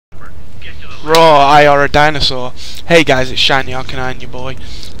Raw, I are a dinosaur. Hey guys, it's Shiny Arcanine, your boy,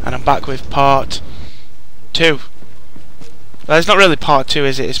 and I'm back with part 2. Well, it's not really part 2,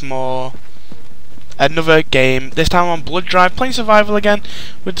 is it? It's more another game. This time on Blood Drive, playing survival again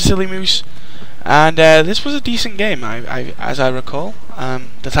with the silly moose. And this was a decent game, as I recall.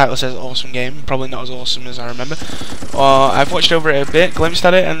 The title says awesome game, probably not as awesome as I remember. I've watched over it a bit, glimpsed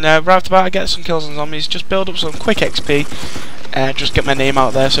at it, and right off the bat I get some kills on zombies, just build up some quick XP, just get my name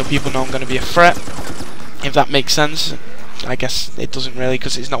out there so people know I'm going to be a threat, if that makes sense. I guess it doesn't really,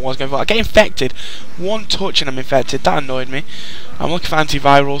 because it's not what I was going for. I get infected, one touch and I'm infected, that annoyed me. I'm looking for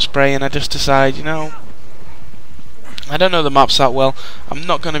antiviral spray and I just decide, you know, I don't know the maps that well, I'm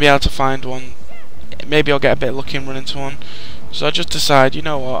not going to be able to find one. Maybe I'll get a bit lucky and run into one. So I just decide, you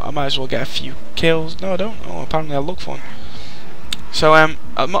know what, I might as well get a few kills. No, I don't. Oh, apparently I'll look for one. So,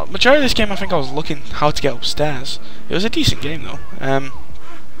 majority of this game I think I was looking how to get upstairs. It was a decent game though.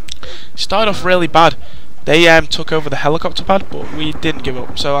 Started off really bad. They took over the helicopter pad, but we didn't give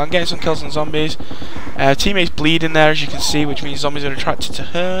up. So I'm getting some kills on zombies. Teammates bleeding there, as you can see, which means zombies are attracted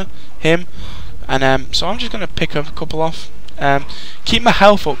to him. And so I'm just going to pick a couple off. Keep my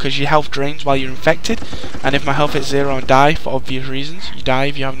health up because your health drains while you're infected, and if my health hits 0 and die for obvious reasons, you die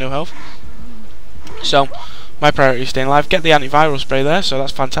if you have no health. So my priority is staying alive. Get the antiviral spray there, so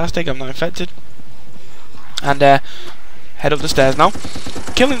that's fantastic. I'm not infected. And head up the stairs now,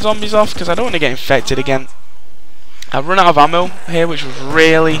 killing zombies off because I don't want to get infected again. I've run out of ammo here, which was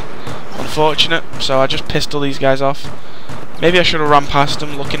really unfortunate, so I just pistol these guys off. Maybe I should have ran past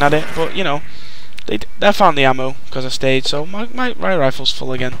them looking at it, but you know, they found the ammo because I stayed, so my rifle's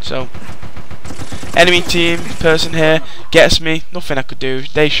full again. So enemy team person here gets me, nothing I could do.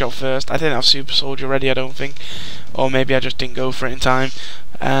 They shot first. I didn't have super soldier ready, I don't think, or maybe I just didn't go for it in time.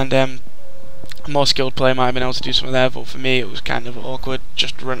 And a more skilled player might have been able to do something there, but for me it was kind of awkward.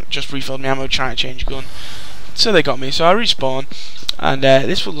 Just refilled my ammo, trying to change gun. So they got me. So I respawn, and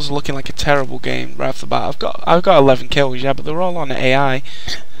this was looking like a terrible game right off the bat. I've got 11 kills, yeah, but they're all on AI.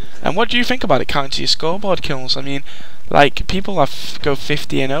 And what do you think about it counting to your scoreboard kills? I mean, like, people go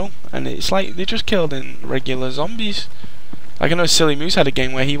 50-0, and it's like they just killed in regular zombies. Like, I know Silly Moose had a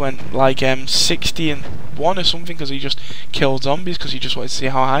game where he went like 60-1 or something because he just killed zombies because he just wanted to see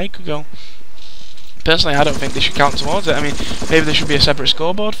how high he could go. Personally, I don't think they should count towards it. I mean, maybe there should be a separate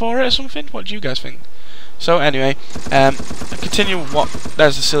scoreboard for it or something. What do you guys think? So anyway, I continue.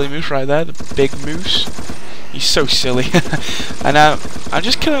 There's the silly moose right there, the big moose. He's so silly. And I'm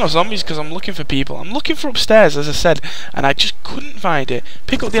just killing off zombies because I'm looking for people. I'm looking for upstairs, as I said, and I just couldn't find it.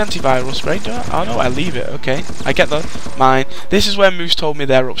 Pick up the antiviral spray. Oh no, I leave it. Okay, I get that. Mine. This is where Moose told me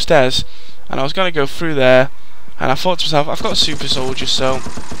they're upstairs, and I was gonna go through there, and I thought to myself, I've got a super soldier, so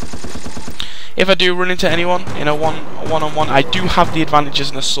if I do run into anyone in a one-on-one, I do have the advantage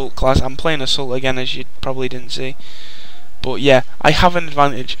as an assault class. I'm playing assault again, as you probably didn't see. But yeah, I have an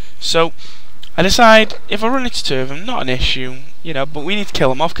advantage. So I decide, if I run into two of them, not an issue, you know, but we need to kill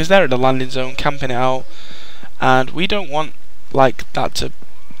them off because they're at the landing zone, camping it out. And we don't want, like, that to...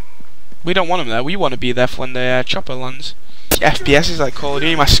 We don't want them there. We want to be there for when the chopper lands. FPS is like Call of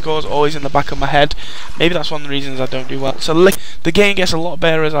Duty. My score's always in the back of my head. Maybe that's one of the reasons I don't do well. So the game gets a lot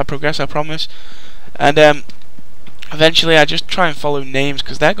better as I progress, I promise. And eventually I just try and follow names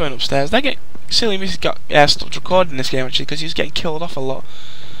because they're going upstairs. They get Silly Moose got stopped recording this game actually because he's getting killed off a lot.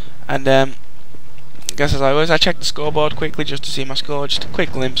 And I guess as I always, I check the scoreboard quickly just to see my score, just a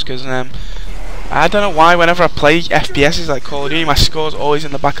quick glimpse because I don't know why whenever I play FPS is like Call of Duty, my score's always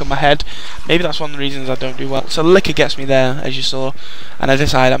in the back of my head. Maybe that's one of the reasons I don't do well. So Liquor gets me there, as you saw, and I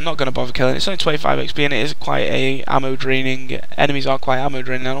decide I'm not going to bother killing it. It's only 25 XP and it is quite a ammo draining. Enemies are quite ammo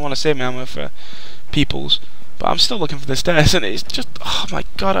draining. I don't want to save my ammo for people's, but I'm still looking for the stairs, and it's just, oh my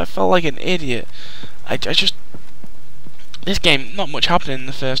god, I felt like an idiot. I just, this game, not much happening in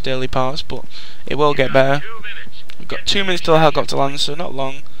the first early parts, but it will get better. We've got 2 minutes till the helicopter lands, so not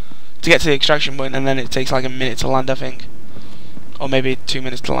long to get to the extraction point, and then it takes like a minute to land, I think, or maybe 2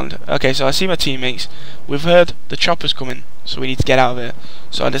 minutes to land. Okay, so I see my teammates. We've heard the choppers coming, so we need to get out of here.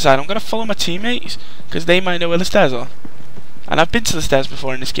 So I decide I'm going to follow my teammates because they might know where the stairs are. And I've been to the stairs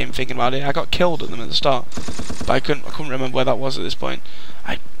before in this game, thinking about it. I got killed at them at the start, but I couldn't remember where that was at this point.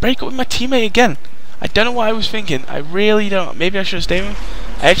 I break up with my teammate again. I don't know what I was thinking. I really don't. Maybe I should have stayed with him.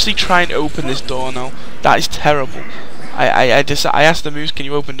 I actually try and open this door now. That is terrible. I asked the moose, can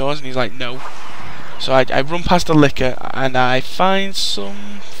you open doors, and he's like, no. So I run past the liquor and I find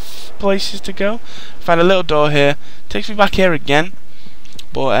some places to go. Find a little door here. Takes me back here again.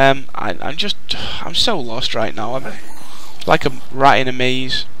 But I'm so lost right now. I'm like a rat in a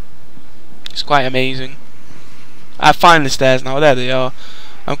maze. It's quite amazing. I find the stairs now. There they are.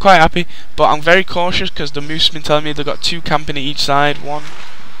 I'm quite happy, but I'm very cautious because the moose have been telling me they've got 2 camping at each side, one,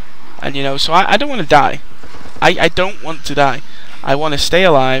 and you know, so I don't want to die. I don't want to die. I want to stay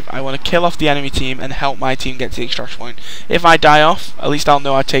alive. I want to kill off the enemy team and help my team get to the extraction point. If I die off, at least I'll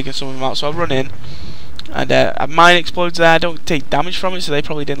know I've taken some of them out. So I'll run in, and mine explodes there. I don't take damage from it, so they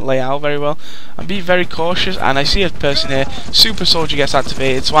probably didn't lay out very well. I'm being very cautious, and I see a person here. Super soldier gets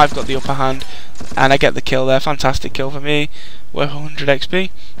activated, so I've got the upper hand, and I get the kill there. Fantastic kill for me. Worth 100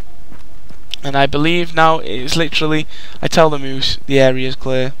 XP. And I believe now it's literally, I tell the moose the area is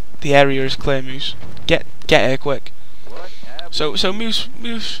clear. The area is clear, moose. Get here quick. So moose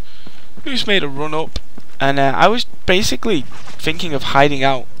made a run up, and I was basically thinking of hiding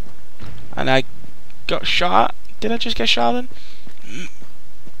out, and I got shot. Did I just get shot then?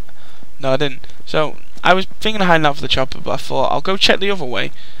 No, I didn't. So I was thinking of hiding out for the chopper, but I thought I'll go check the other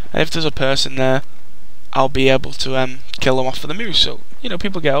way, and if there's a person there, I'll be able to kill them off for the moose. So you know,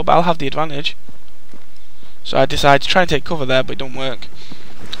 people get up, I'll have the advantage. So I decided to try and take cover there, but it don't work.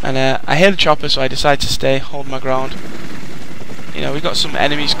 And I hear the chopper, so I decide to stay, hold my ground. You know, we've got some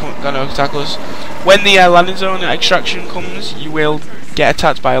enemies gonna attack us. When the landing zone extraction comes, you will get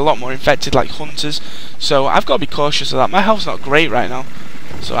attacked by a lot more infected, like hunters. So I've got to be cautious of that. My health's not great right now,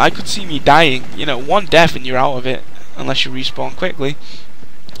 so I could see me dying. You know, 1 death and you're out of it, unless you respawn quickly.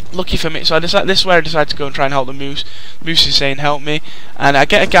 Lucky for me, so this is where I decided to go and try and help the moose. Moose is saying help me, and I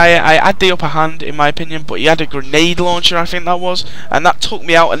get a guy. I had the upper hand in my opinion, but he had a grenade launcher, I think that was, and that took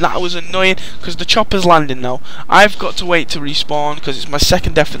me out, and that was annoying because the chopper's landing now. I've got to wait to respawn because it's my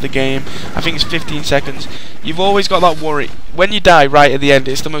 2nd death of the game. I think it's 15 seconds. You've always got that worry when you die right at the end.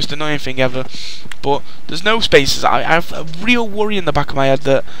 It's the most annoying thing ever. But there's no spaces. I have a real worry in the back of my head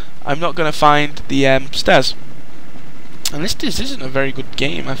that I'm not going to find the stairs. And this isn't a very good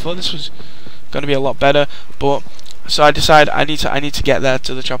game. I thought this was going to be a lot better, but so I decide I need to get there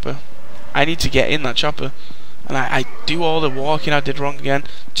to the chopper. I need to get in that chopper, and I do all the walking I did wrong again.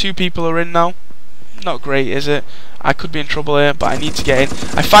 2 people are in now. Not great, is it? I could be in trouble here, but I need to get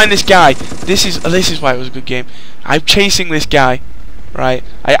in. I find this guy. This is why it was a good game. I'm chasing this guy, right?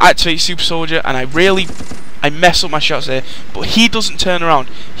 I activate super soldier, and I mess up my shots here, but he doesn't turn around.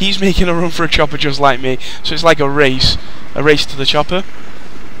 He's making a run for a chopper just like me, so it's like a race to the chopper,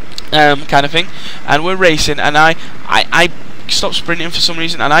 kind of thing. And we're racing, and I stop sprinting for some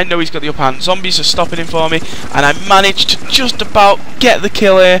reason, and I know he's got the upper hand. Zombies are stopping him for me, and I managed to just about get the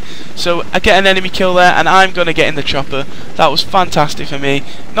kill here. So I get an enemy kill there, and I'm gonna get in the chopper. That was fantastic for me.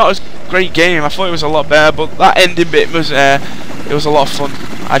 Not a great game. I thought it was a lot better, but that ending bit was it was a lot of fun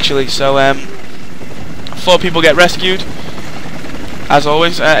actually. So 4 people get rescued, as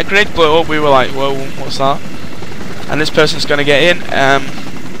always. A grenade blew up. We were like, whoa, what's that? And this person's going to get in.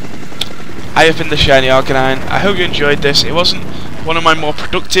 I have been the Shiny Arcanine. I hope you enjoyed this. It wasn't one of my more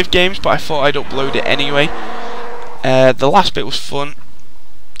productive games, but I thought I'd upload it anyway. The last bit was fun.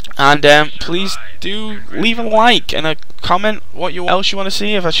 And please do leave a like and a comment what else you want to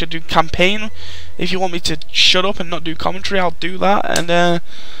see. If I should do campaign, if you want me to shut up and not do commentary, I'll do that. And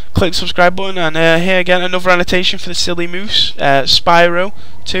click the subscribe button. And here again, another annotation for the Silly Moose, Spyro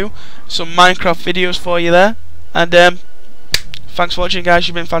 2. Some Minecraft videos for you there. And thanks for watching, guys.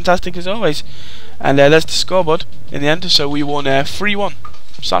 You've been fantastic as always. And there's the scoreboard in the end. So we won 3-1.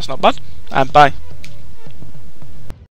 So that's not bad. And bye.